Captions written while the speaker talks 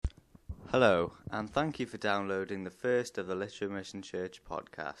Hello, and thank you for downloading the first of the Literary Mission Church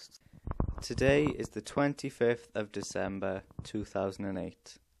podcasts. Today is the 25th of December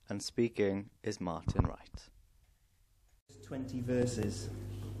 2008, and speaking is Martin Wright. 20 verses,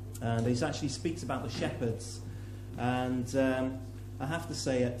 and he actually speaks about the shepherds. And I have to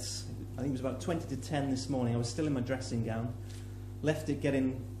say, I think it was about 20 to 10 this morning. I was still in my dressing gown, left it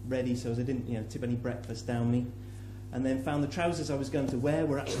getting ready so as I didn't tip any breakfast down me. And then found the trousers I was going to wear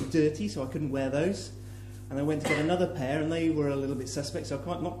were actually dirty, so I couldn't wear those. And I went to get another pair, and they were a little bit suspect, so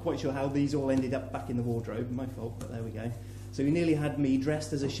I'm not quite sure how these all ended up back in the wardrobe. My fault, but there we go. So he nearly had me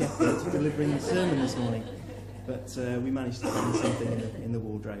dressed as a shepherd delivering the sermon this morning. But we managed to find something in the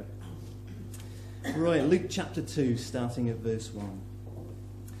wardrobe. Right, Luke chapter 2, starting at verse 1.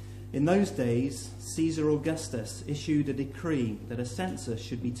 In those days, Caesar Augustus issued a decree that a census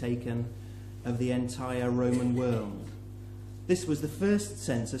should be taken of the entire Roman world. This was the first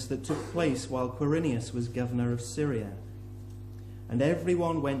census that took place while Quirinius was governor of Syria. And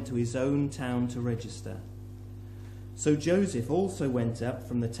everyone went to his own town to register. So Joseph also went up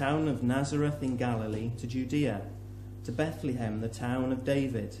from the town of Nazareth in Galilee to Judea, to Bethlehem, the town of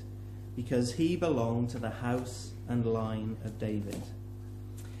David, because he belonged to the house and line of David.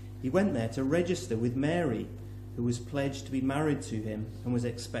 He went there to register with Mary, who was pledged to be married to him and was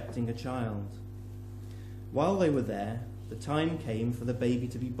expecting a child. While they were there, the time came for the baby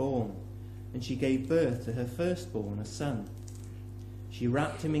to be born, and she gave birth to her firstborn, a son. She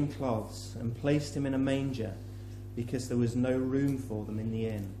wrapped him in cloths and placed him in a manger, because there was no room for them in the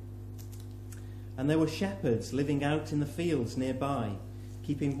inn. And there were shepherds living out in the fields nearby,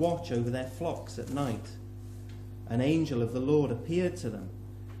 keeping watch over their flocks at night. An angel of the Lord appeared to them,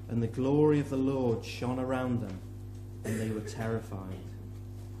 and the glory of the Lord shone around them, and they were terrified.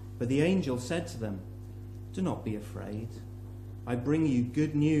 But the angel said to them, "Do not be afraid. I bring you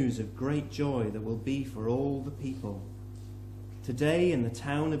good news of great joy that will be for all the people. Today in the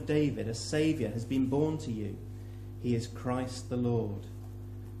town of David a Saviour has been born to you. He is Christ the Lord.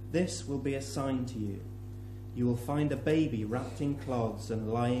 This will be a sign to you. You will find a baby wrapped in cloths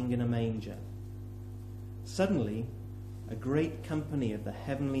and lying in a manger." Suddenly, a great company of the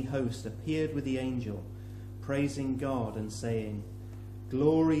heavenly host appeared with the angel, praising God and saying,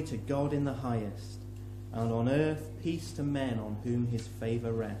 "Glory to God in the highest, and on earth peace to men on whom his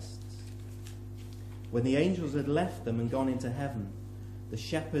favour rests." When the angels had left them and gone into heaven, the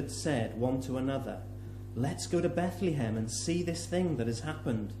shepherds said one to another, "Let's go to Bethlehem and see this thing that has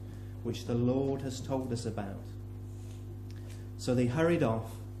happened, which the Lord has told us about." So they hurried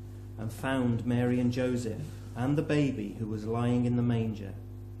off and found Mary and Joseph and the baby who was lying in the manger.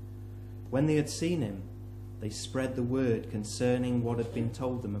 When they had seen him, they spread the word concerning what had been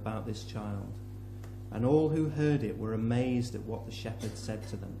told them about this child. And all who heard it were amazed at what the shepherds said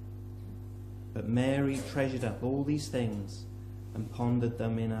to them. But Mary treasured up all these things and pondered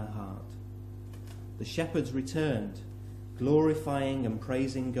them in her heart. The shepherds returned, glorifying and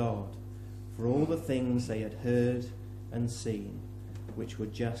praising God for all the things they had heard and seen, which were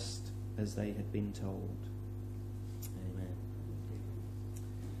just as they had been told. Amen.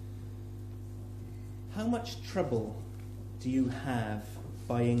 How much trouble do you have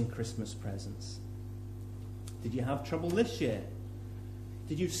buying Christmas presents? Did you have trouble this year?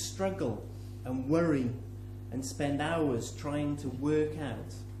 Did you struggle and worry and spend hours trying to work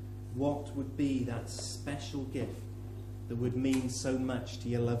out what would be that special gift that would mean so much to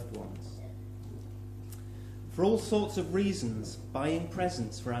your loved ones? For all sorts of reasons, buying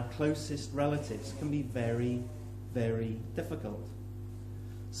presents for our closest relatives can be very, very difficult.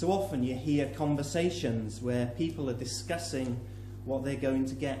 So often you hear conversations where people are discussing what they're going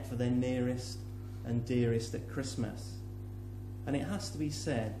to get for their nearest and dearest at Christmas. And it has to be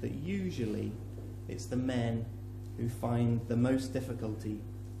said that usually it's the men who find the most difficulty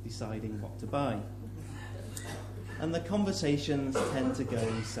deciding what to buy. And the conversations tend to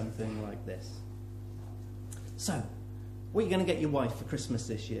go something like this. "So, what are you going to get your wife for Christmas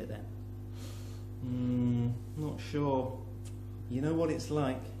this year then?" Not sure. You know what it's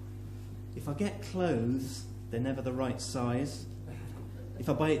like. If I get clothes, they're never the right size. If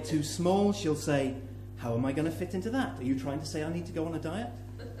I buy it too small, she'll say, "How am I going to fit into that? Are you trying to say I need to go on a diet?"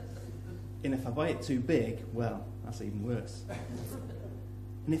 And if I buy it too big, well, that's even worse.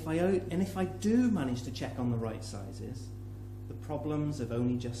 And if I do manage to check on the right sizes, the problems have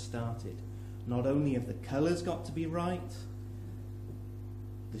only just started. Not only have the colours got to be right,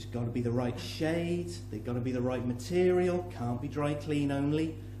 there's got to be the right shade, they've got to be the right material, can't be dry clean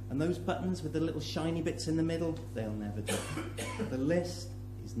only, and those buttons with the little shiny bits in the middle, they'll never do. The list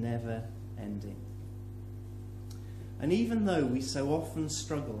is never ending. And even though we so often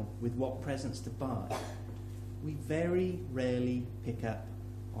struggle with what presents to buy, we very rarely pick up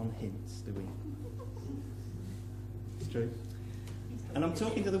on hints, do we? It's true. And I'm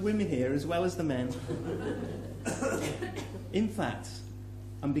talking to the women here as well as the men. In fact,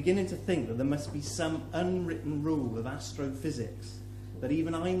 I'm beginning to think that there must be some unwritten rule of astrophysics that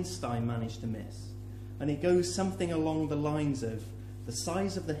even Einstein managed to miss. And it goes something along the lines of the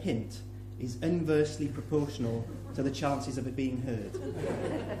size of the hint is inversely proportional to the chances of it being heard.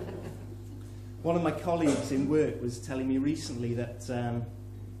 One of my colleagues in work was telling me recently that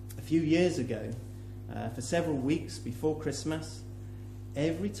a few years ago, for several weeks before Christmas,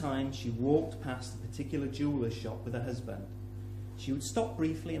 every time she walked past a particular jeweller's shop with her husband, she would stop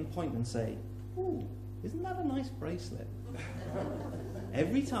briefly and point and say, "Ooh, isn't that a nice bracelet?"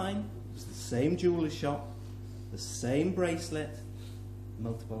 Every time, it was the same jeweller's shop, the same bracelet,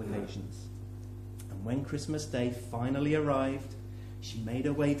 multiple occasions. And when Christmas Day finally arrived, she made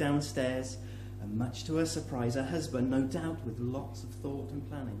her way downstairs, and much to her surprise, her husband, no doubt with lots of thought and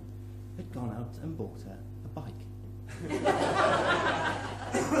planning, had gone out and bought her a bike.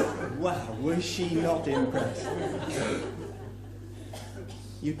 Wow, was she not impressed?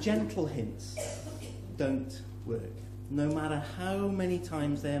 Your gentle hints don't work. No matter how many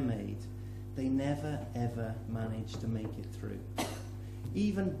times they're made, they never ever manage to make it through.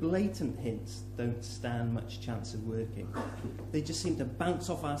 Even blatant hints don't stand much chance of working. They just seem to bounce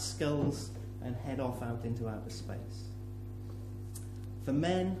off our skulls and head off out into outer space. For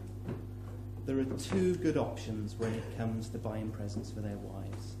men, there are two good options when it comes to buying presents for their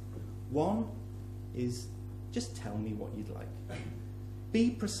wives. One is just tell me what you'd like.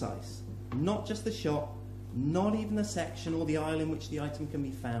 Be precise, not just the shop, not even the section or the aisle in which the item can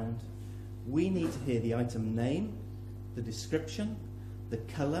be found. We need to hear the item name, the description, the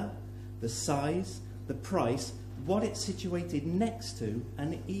colour, the size, the price, what it's situated next to,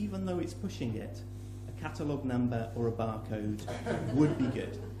 and even though it's pushing it, a catalogue number or a barcode would be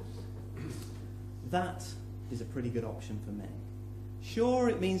good. That is a pretty good option for men. Sure,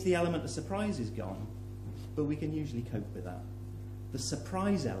 it means the element of surprise is gone, but we can usually cope with that. The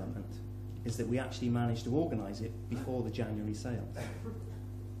surprise element is that we actually manage to organise it before the January sales.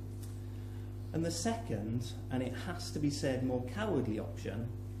 And the second, and it has to be said more cowardly option,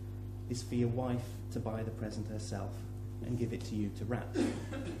 is for your wife to buy the present herself and give it to you to wrap.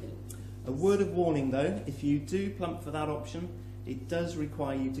 A word of warning though, if you do plump for that option, it does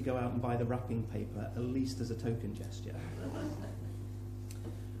require you to go out and buy the wrapping paper, at least as a token gesture.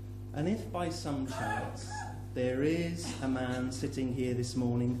 And if by some chance there is a man sitting here this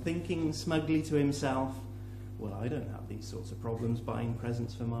morning thinking smugly to himself, well, I don't have these sorts of problems buying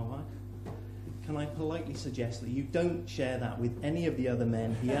presents for my wife, can I politely suggest that you don't share that with any of the other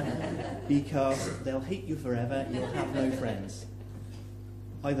men here, because they'll hate you forever, you'll have no friends.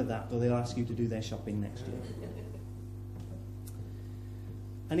 Either that, or they'll ask you to do their shopping next year.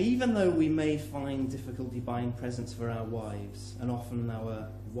 And even though we may find difficulty buying presents for our wives, and often our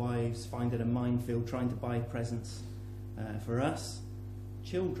wives find it a minefield trying to buy presents for us,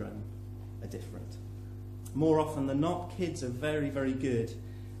 children are different. More often than not, kids are very, very good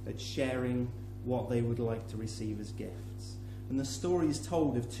at sharing what they would like to receive as gifts. And the story is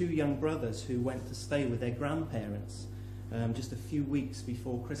told of two young brothers who went to stay with their grandparents just a few weeks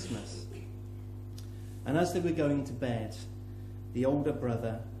before Christmas. And as they were going to bed, the older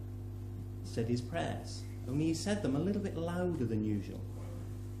brother said his prayers, only he said them a little bit louder than usual.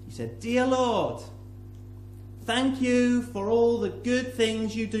 He said, "Dear Lord, thank you for all the good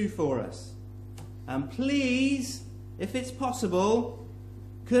things you do for us. And please, if it's possible,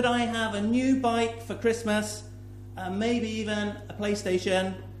 could I have a new bike for Christmas and maybe even a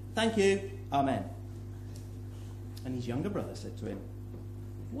PlayStation? Thank you. Amen." And his younger brother said to him,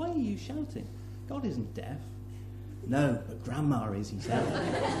 "Why are you shouting? God isn't deaf." "No, but Grandma is," he said.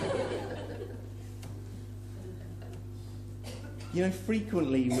 You know,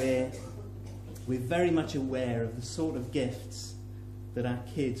 frequently we're very much aware of the sort of gifts that our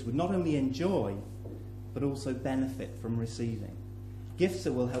kids would not only enjoy, but also benefit from receiving. Gifts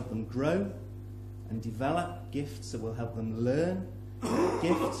that will help them grow and develop, gifts that will help them learn,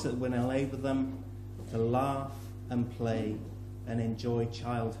 gifts that will enable them to laugh and play and enjoy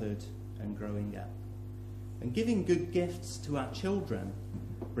childhood and growing up. And giving good gifts to our children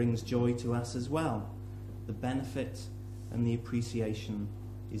brings joy to us as well. The benefit and the appreciation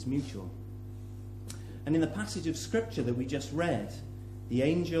is mutual. And in the passage of Scripture that we just read, the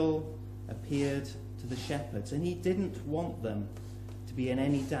angel appeared to the shepherds, and he didn't want them to be in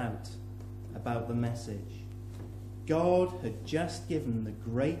any doubt about the message. God had just given the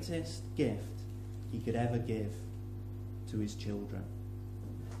greatest gift he could ever give. to his children.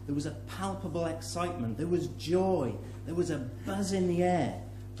 There was a palpable excitement. There was joy. There was a buzz in the air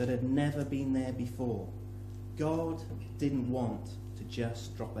that had never been there before. God didn't want to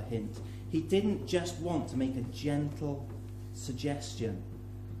just drop a hint. He didn't just want to make a gentle suggestion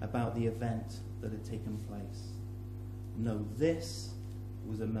about the event that had taken place. No, this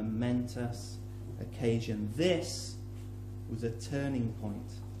was a momentous occasion. This was a turning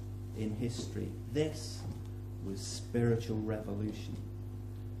point in history. This was spiritual revolution.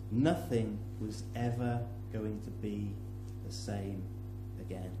 Nothing was ever going to be the same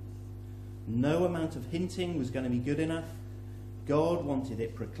again. No amount of hinting was going to be good enough. God wanted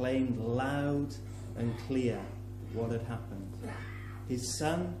it proclaimed loud and clear what had happened. His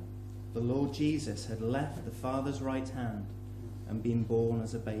Son, the Lord Jesus, had left the Father's right hand and been born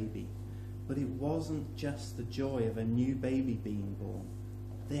as a baby. But it wasn't just the joy of a new baby being born.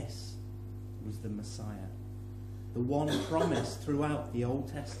 This was the Messiah, the one promised throughout the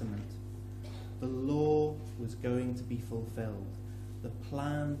Old Testament. The law was going to be fulfilled. The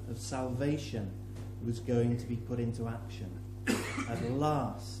plan of salvation was going to be put into action. At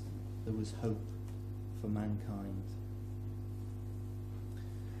last, there was hope for mankind.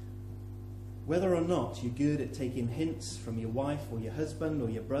 Whether or not you're good at taking hints from your wife or your husband or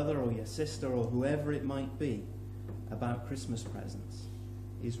your brother or your sister or whoever it might be about Christmas presents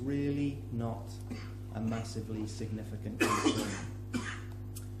is really not a massively significant concern.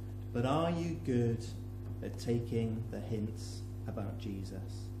 But are you good at taking the hints about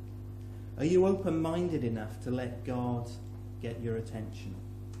Jesus? Are you open-minded enough to let God get your attention?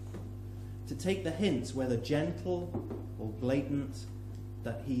 To take the hints, whether gentle or blatant,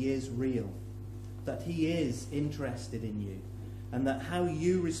 that he is real, that he is interested in you, and that how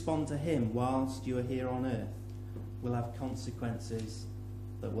you respond to him whilst you are here on earth will have consequences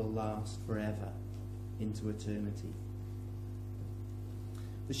that will last forever into eternity.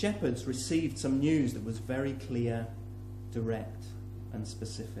 The shepherds received some news that was very clear, direct, and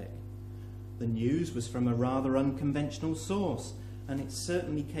specific. The news was from a rather unconventional source, and it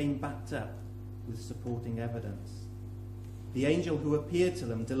certainly came backed up with supporting evidence. The angel who appeared to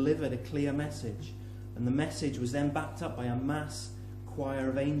them delivered a clear message, and the message was then backed up by a mass choir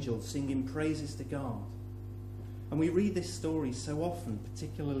of angels singing praises to God. And we read this story so often,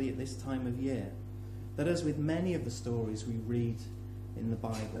 particularly at this time of year, that as with many of the stories we read in the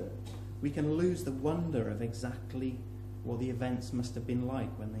Bible, we can lose the wonder of exactly what the events must have been like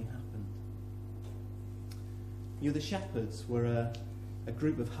when they happened. The shepherds were a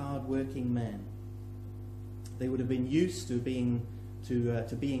group of hard-working men. They would have been used to being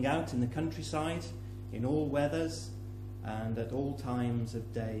out in the countryside in all weathers and at all times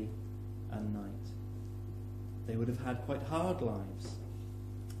of day and night. They would have had quite hard lives.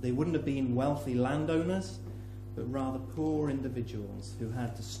 They wouldn't have been wealthy landowners, but rather poor individuals who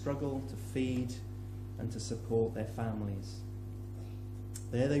had to struggle to feed and to support their families.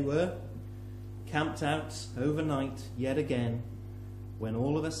 There they were, camped out overnight yet again, when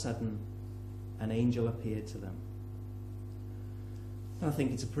all of a sudden an angel appeared to them. And I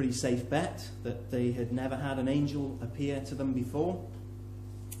think it's a pretty safe bet that they had never had an angel appear to them before,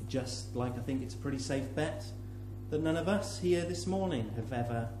 just like I think it's a pretty safe bet that none of us here this morning have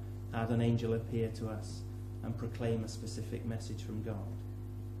ever had an angel appear to us and proclaim a specific message from God.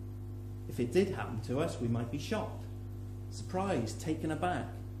 If it did happen to us, we might be shocked, surprised, taken aback,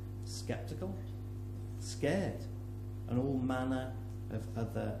 skeptical, scared, and all manner of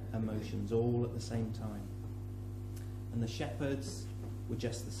other emotions, all at the same time. And the shepherds were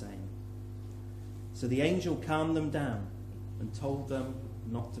just the same. So the angel calmed them down and told them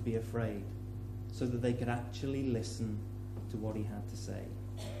not to be afraid, so that they could actually listen to what he had to say.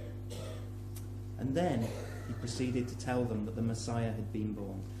 And then he proceeded to tell them that the Messiah had been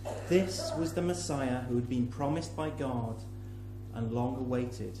born. This was the Messiah who had been promised by God and long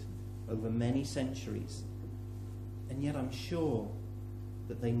awaited over many centuries. And yet I'm sure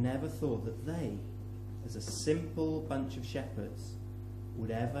that they never thought that they, as a simple bunch of shepherds,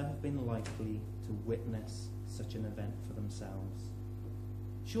 would ever have been likely to witness such an event for themselves.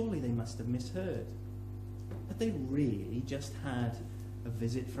 Surely they must have misheard. Had they really just had a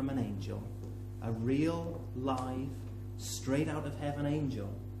visit from an angel, a real, live, straight out of heaven angel?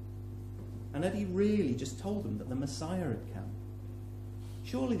 And had he really just told them that the Messiah had come?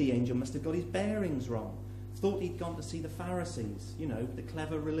 Surely the angel must have got his bearings wrong, thought he'd gone to see the Pharisees, the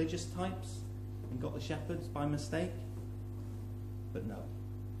clever religious types, and got the shepherds by mistake. But no,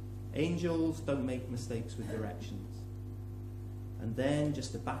 angels don't make mistakes with directions. And then,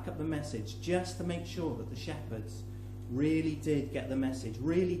 just to back up the message, just to make sure that the shepherds really did get the message,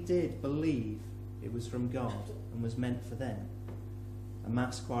 really did believe it was from God and was meant for them, a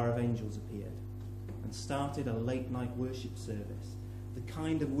mass choir of angels appeared and started a late-night worship service, the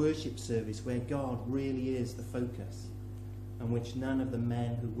kind of worship service where God really is the focus and which none of the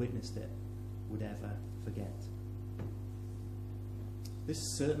men who witnessed it would ever forget. This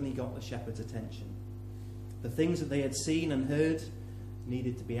certainly got the shepherds' attention. The things that they had seen and heard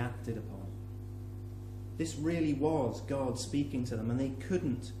needed to be acted upon. This really was God speaking to them, and they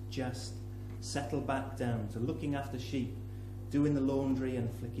couldn't just settle back down to looking after sheep, doing the laundry and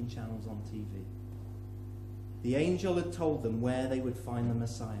flicking channels on TV. The angel had told them where they would find the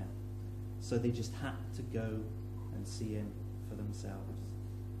Messiah, so they just had to go and see him for themselves.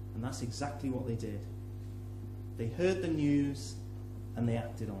 And that's exactly what they did. They heard the news and they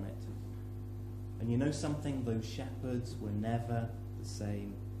acted on it. And you know something? Those shepherds were never the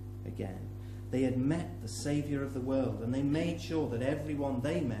same again. They had met the Saviour of the world, and they made sure that everyone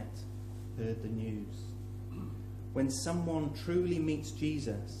they met heard the news. When someone truly meets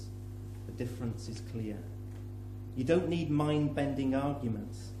Jesus, the difference is clear. You don't need mind-bending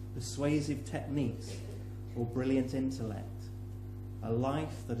arguments, persuasive techniques, or brilliant intellect. A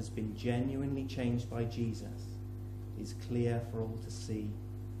life that has been genuinely changed by Jesus is clear for all to see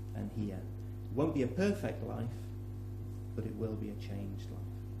and hear. It won't be a perfect life, but it will be a changed life.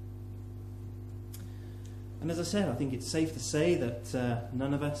 And as I said, I think it's safe to say that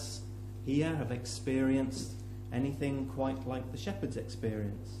none of us here have experienced anything quite like the shepherds'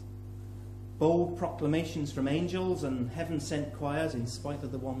 experience. Bold proclamations from angels and heaven-sent choirs, in spite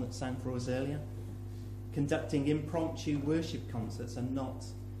of the one that sang for us earlier, conducting impromptu worship concerts are not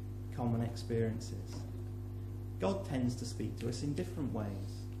common experiences. God tends to speak to us in different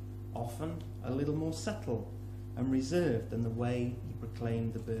ways, often a little more subtle and reserved than the way he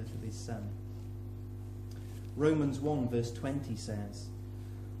proclaimed the birth of his Son. Romans 1 verse 20 says,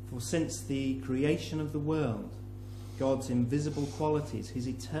 "For since the creation of the world, God's invisible qualities, his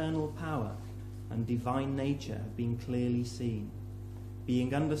eternal power and divine nature have been clearly seen,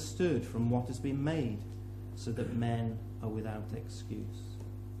 being understood from what has been made, so that men are without excuse."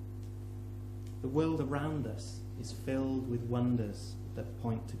 The world around us is filled with wonders that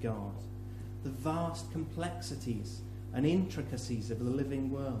point to God, the vast complexities and intricacies of the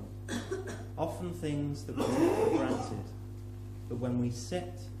living world, often things that we take for granted, but when we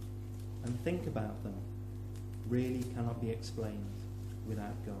sit and think about them, really cannot be explained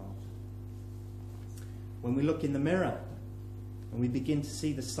without God. When we look in the mirror and we begin to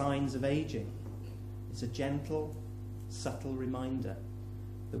see the signs of aging, it's a gentle, subtle reminder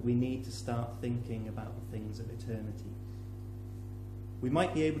that we need to start thinking about the things of eternity. We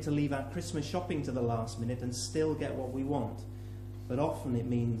might be able to leave our Christmas shopping to the last minute and still get what we want, but often it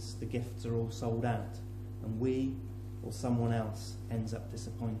means the gifts are all sold out and we or someone else ends up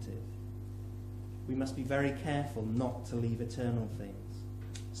disappointed. We must be very careful not to leave eternal things,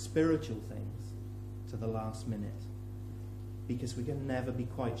 spiritual things, to the last minute, because we can never be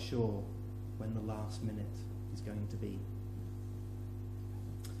quite sure when the last minute is going to be.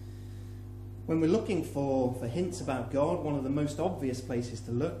 When we're looking for hints about God, one of the most obvious places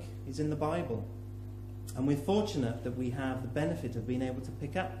to look is in the Bible. And we're fortunate that we have the benefit of being able to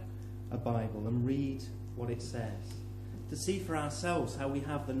pick up a Bible and read what it says, to see for ourselves how we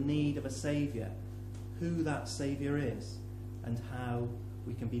have the need of a Saviour, who that Saviour is, and how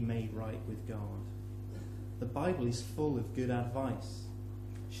we can be made right with God. The Bible is full of good advice.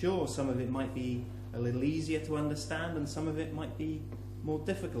 Sure, some of it might be a little easier to understand and some of it might be more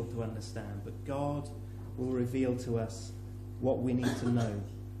difficult to understand, but God will reveal to us what we need to know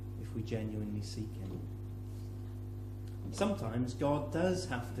if we genuinely seek him. Sometimes God does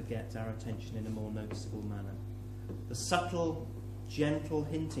have to get our attention in a more noticeable manner. The subtle, gentle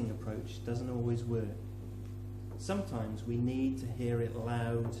hinting approach doesn't always work. Sometimes we need to hear it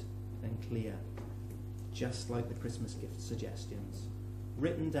loud and clear, just like the Christmas gift suggestions.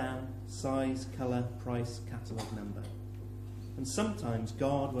 Written down, size, colour, price, catalogue number. And sometimes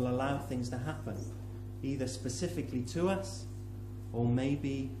God will allow things to happen, either specifically to us, or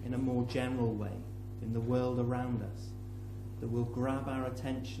maybe in a more general way, in the world around us, that will grab our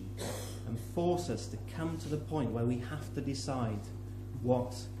attention and force us to come to the point where we have to decide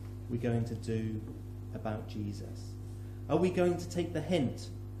what we're going to do about Jesus. Are we going to take the hint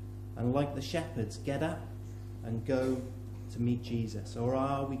and, like the shepherds, get up and go to meet Jesus? Or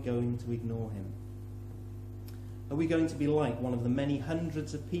are we going to ignore him? Are we going to be like one of the many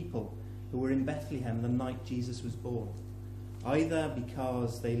hundreds of people who were in Bethlehem the night Jesus was born? Either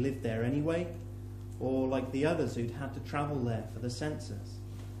because they lived there anyway, or like the others who'd had to travel there for the census.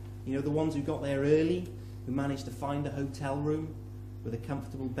 You know, the ones who got there early, who managed to find a hotel room with a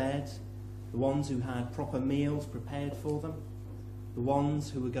comfortable bed the ones who had proper meals prepared for them, the ones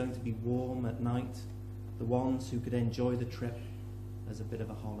who were going to be warm at night, the ones who could enjoy the trip as a bit of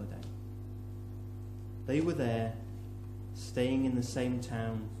a holiday. They were there, staying in the same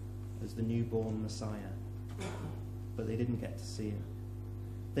town as the newborn Messiah, but they didn't get to see him.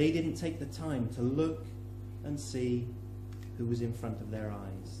 They didn't take the time to look and see who was in front of their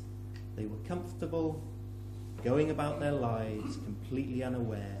eyes. They were comfortable, going about their lives completely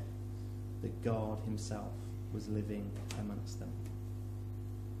unaware that God himself was living amongst them.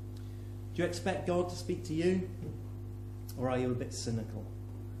 Do you expect God to speak to you? Or are you a bit cynical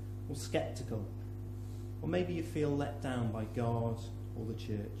or sceptical? Or maybe you feel let down by God or the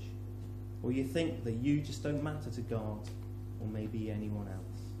church? Or you think that you just don't matter to God or maybe anyone else?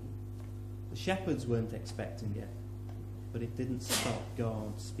 The shepherds weren't expecting it, but it didn't stop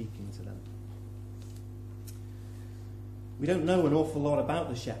God speaking to them. We don't know an awful lot about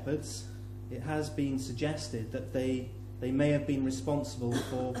the shepherds. It has been suggested that they may have been responsible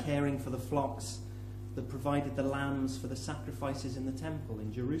for caring for the flocks that provided the lambs for the sacrifices in the temple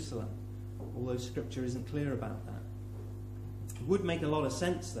in Jerusalem, although Scripture isn't clear about that. It would make a lot of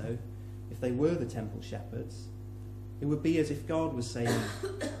sense, though, if they were the temple shepherds. It would be as if God was saying,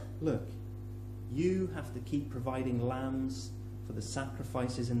 look, you have to keep providing lambs for the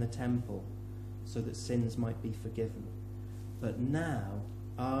sacrifices in the temple so that sins might be forgiven. But now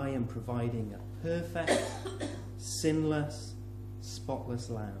I am providing a perfect, sinless, spotless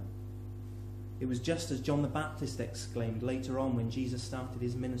lamb. It was just as John the Baptist exclaimed later on when Jesus started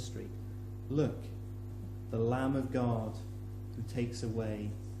his ministry, look, the Lamb of God who takes away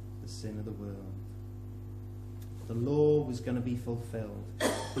the sin of the world. The law was going to be fulfilled.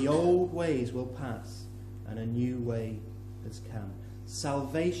 The old ways will pass and a new way has come.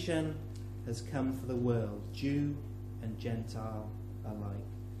 Salvation has come for the world, Jew and Gentile alike.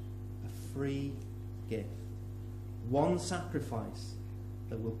 A free gift. One sacrifice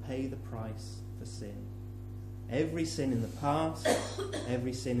that will pay the price for sin. Every sin in the past,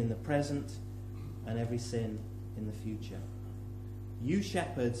 every sin in the present, and every sin in the future. You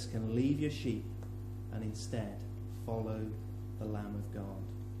shepherds can leave your sheep and instead follow the Lamb of God.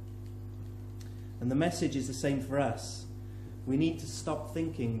 And the message is the same for us. We need to stop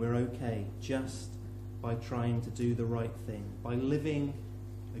thinking we're okay just by trying to do the right thing, by living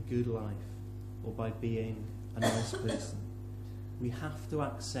a good life, or by being a nice person. We have to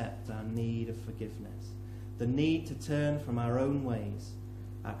accept our need of forgiveness, the need to turn from our own ways,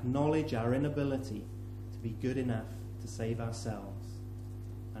 acknowledge our inability to be good enough to save ourselves,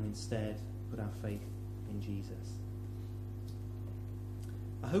 and instead put our faith in Jesus.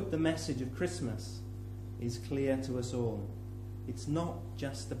 I hope the message of Christmas is clear to us all. It's not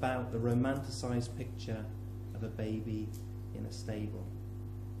just about the romanticised picture of a baby in a stable.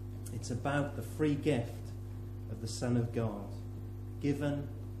 It's about the free gift of the Son of God, given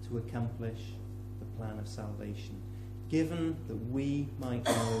to accomplish the plan of salvation, given that we might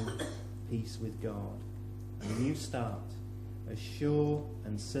know peace with God, a new start, a sure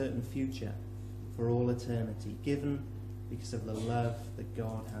and certain future for all eternity, given because of the love that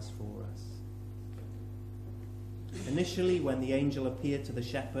God has for us. Initially, when the angel appeared to the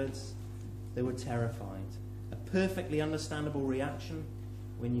shepherds, they were terrified. A perfectly understandable reaction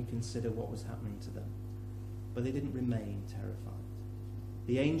when you consider what was happening to them. But they didn't remain terrified.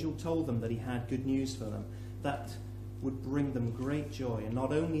 The angel told them that he had good news for them that would bring them great joy, and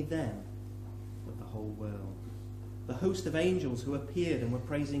not only them, but the whole world. The host of angels who appeared and were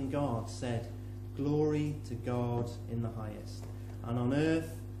praising God said, "Glory to God in the highest, and on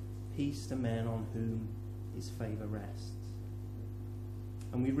earth peace to men on whom his favour rests."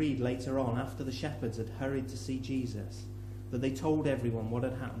 And we read later on, after the shepherds had hurried to see Jesus, that they told everyone what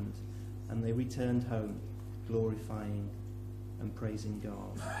had happened, and they returned home, glorifying and praising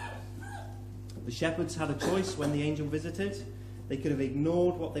God. The shepherds had a choice when the angel visited. They could have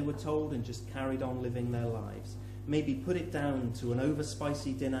ignored what they were told and just carried on living their lives. Maybe put it down to an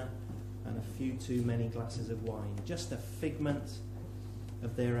over-spicy dinner and a few too many glasses of wine. Just a figment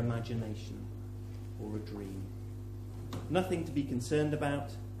of their imagination or a dream. Nothing to be concerned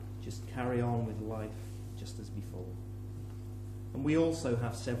about, just carry on with life just as before. And we also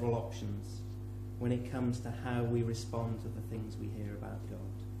have several options when it comes to how we respond to the things we hear about God.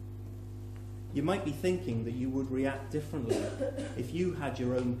 You might be thinking that you would react differently if you had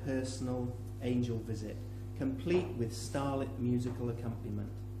your own personal angel visit, complete with starlit musical accompaniment.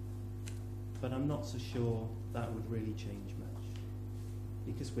 But I'm not so sure that would really change much,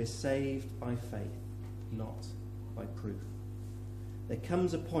 because we're saved by faith, not by proof. There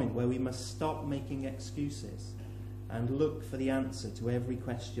comes a point where we must stop making excuses and look for the answer to every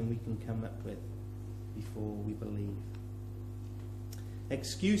question we can come up with before we believe.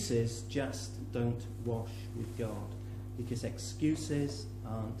 Excuses just don't wash with God, because excuses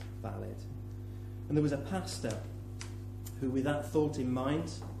aren't valid. And there was a pastor who, with that thought in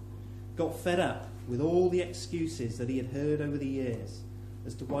mind, got fed up with all the excuses that he had heard over the years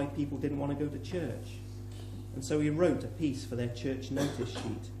as to why people didn't want to go to church. And so he wrote a piece for their church notice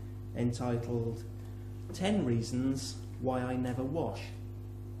sheet entitled 10 Reasons Why I Never Wash.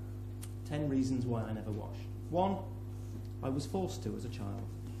 10 Reasons Why I Never Wash. 1, I was forced to as a child.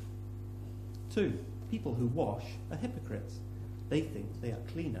 2, people who wash are hypocrites. They think they are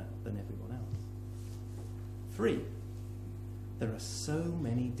cleaner than everyone else. 3, there are so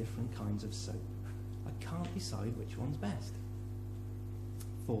many different kinds of soap. I can't decide which one's best.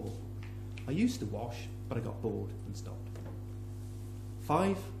 4, I used to wash, but I got bored and stopped.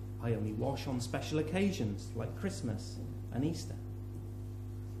 5, I only wash on special occasions like Christmas and Easter.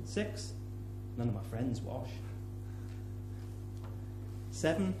 6, none of my friends wash.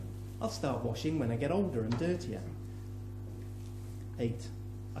 7, I'll start washing when I get older and dirtier. 8,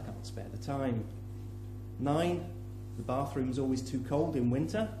 I can't spare the time. 9, the bathroom's always too cold in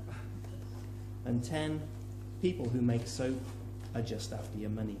winter. And 10, people who make soap are just after your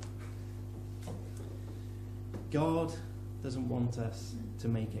money. God doesn't want us to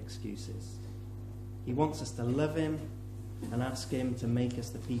make excuses. He wants us to love him and ask him to make us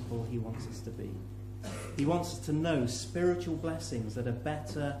the people he wants us to be. He wants us to know spiritual blessings that are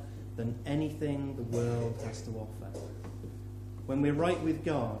better than anything the world has to offer. When we're right with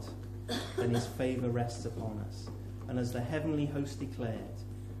God, then his favour rests upon us. And as the heavenly host declared,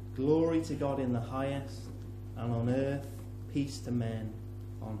 glory to God in the highest, and on earth peace to men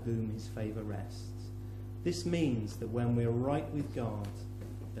on whom his favour rests. This means that when we're right with God,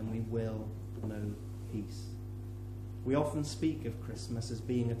 then we will know peace. We often speak of Christmas as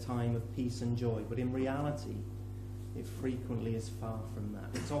being a time of peace and joy, but in reality, it frequently is far from that.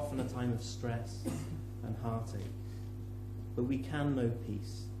 It's often a time of stress and heartache. But we can know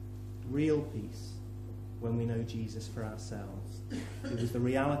peace, real peace, when we know Jesus for ourselves. It was the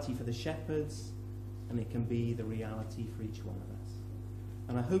reality for the shepherds, and it can be the reality for each one of us.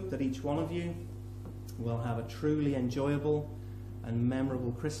 And I hope that each one of you will have a truly enjoyable and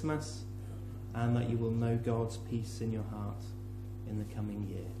memorable Christmas, and that you will know God's peace in your heart in the coming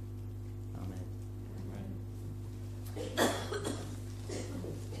year. Amen.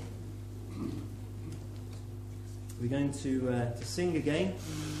 We're going to sing again.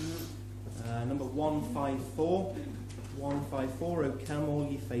 Number 154. 154, O Come All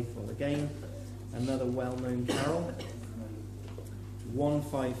Ye Faithful. Again, another well-known carol.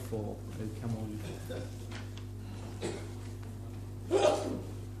 154, O Come All Ye Faithful.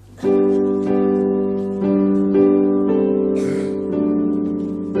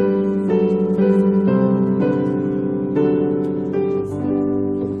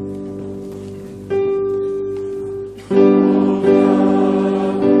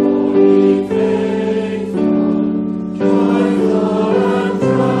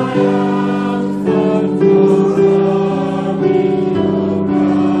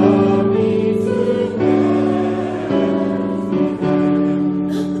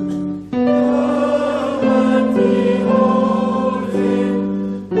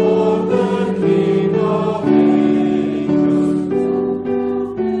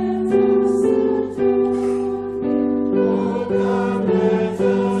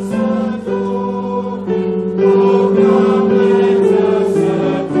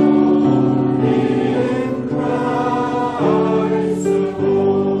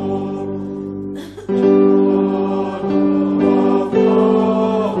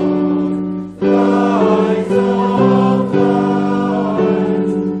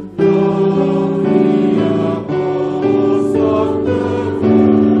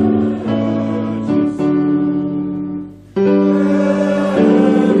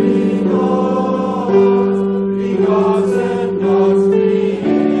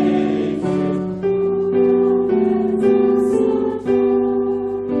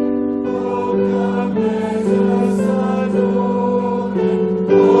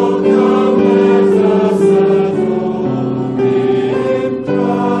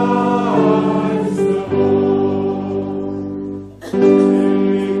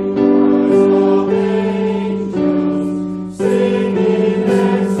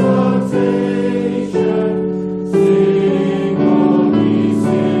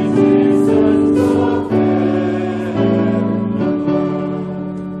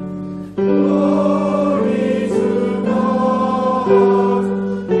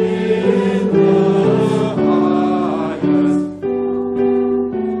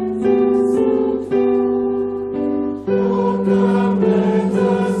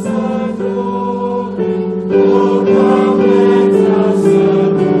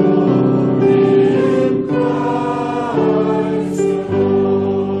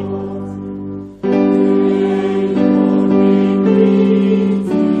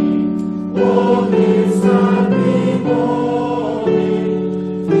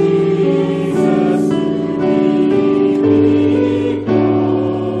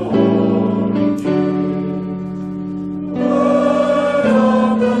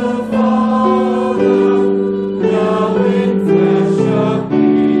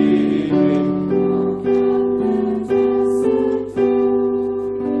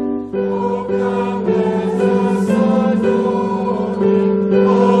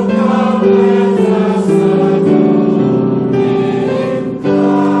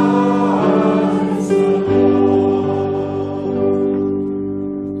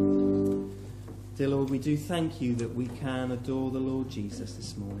 Jesus,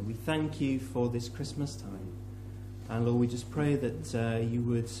 this morning. We thank you for this Christmas time. And Lord, we just pray that you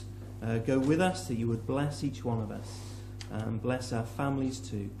would go with us, that you would bless each one of us, and bless our families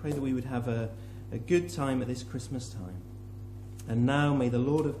too. Pray that we would have a good time at this Christmas time. And now may the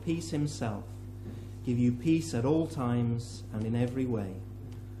Lord of peace himself give you peace at all times and in every way.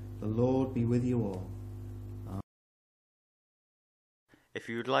 The Lord be with you all. Amen. If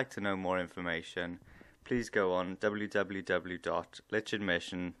you would like to know more information, please go on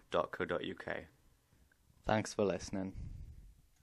www.litchardmission.co.uk. Thanks for listening.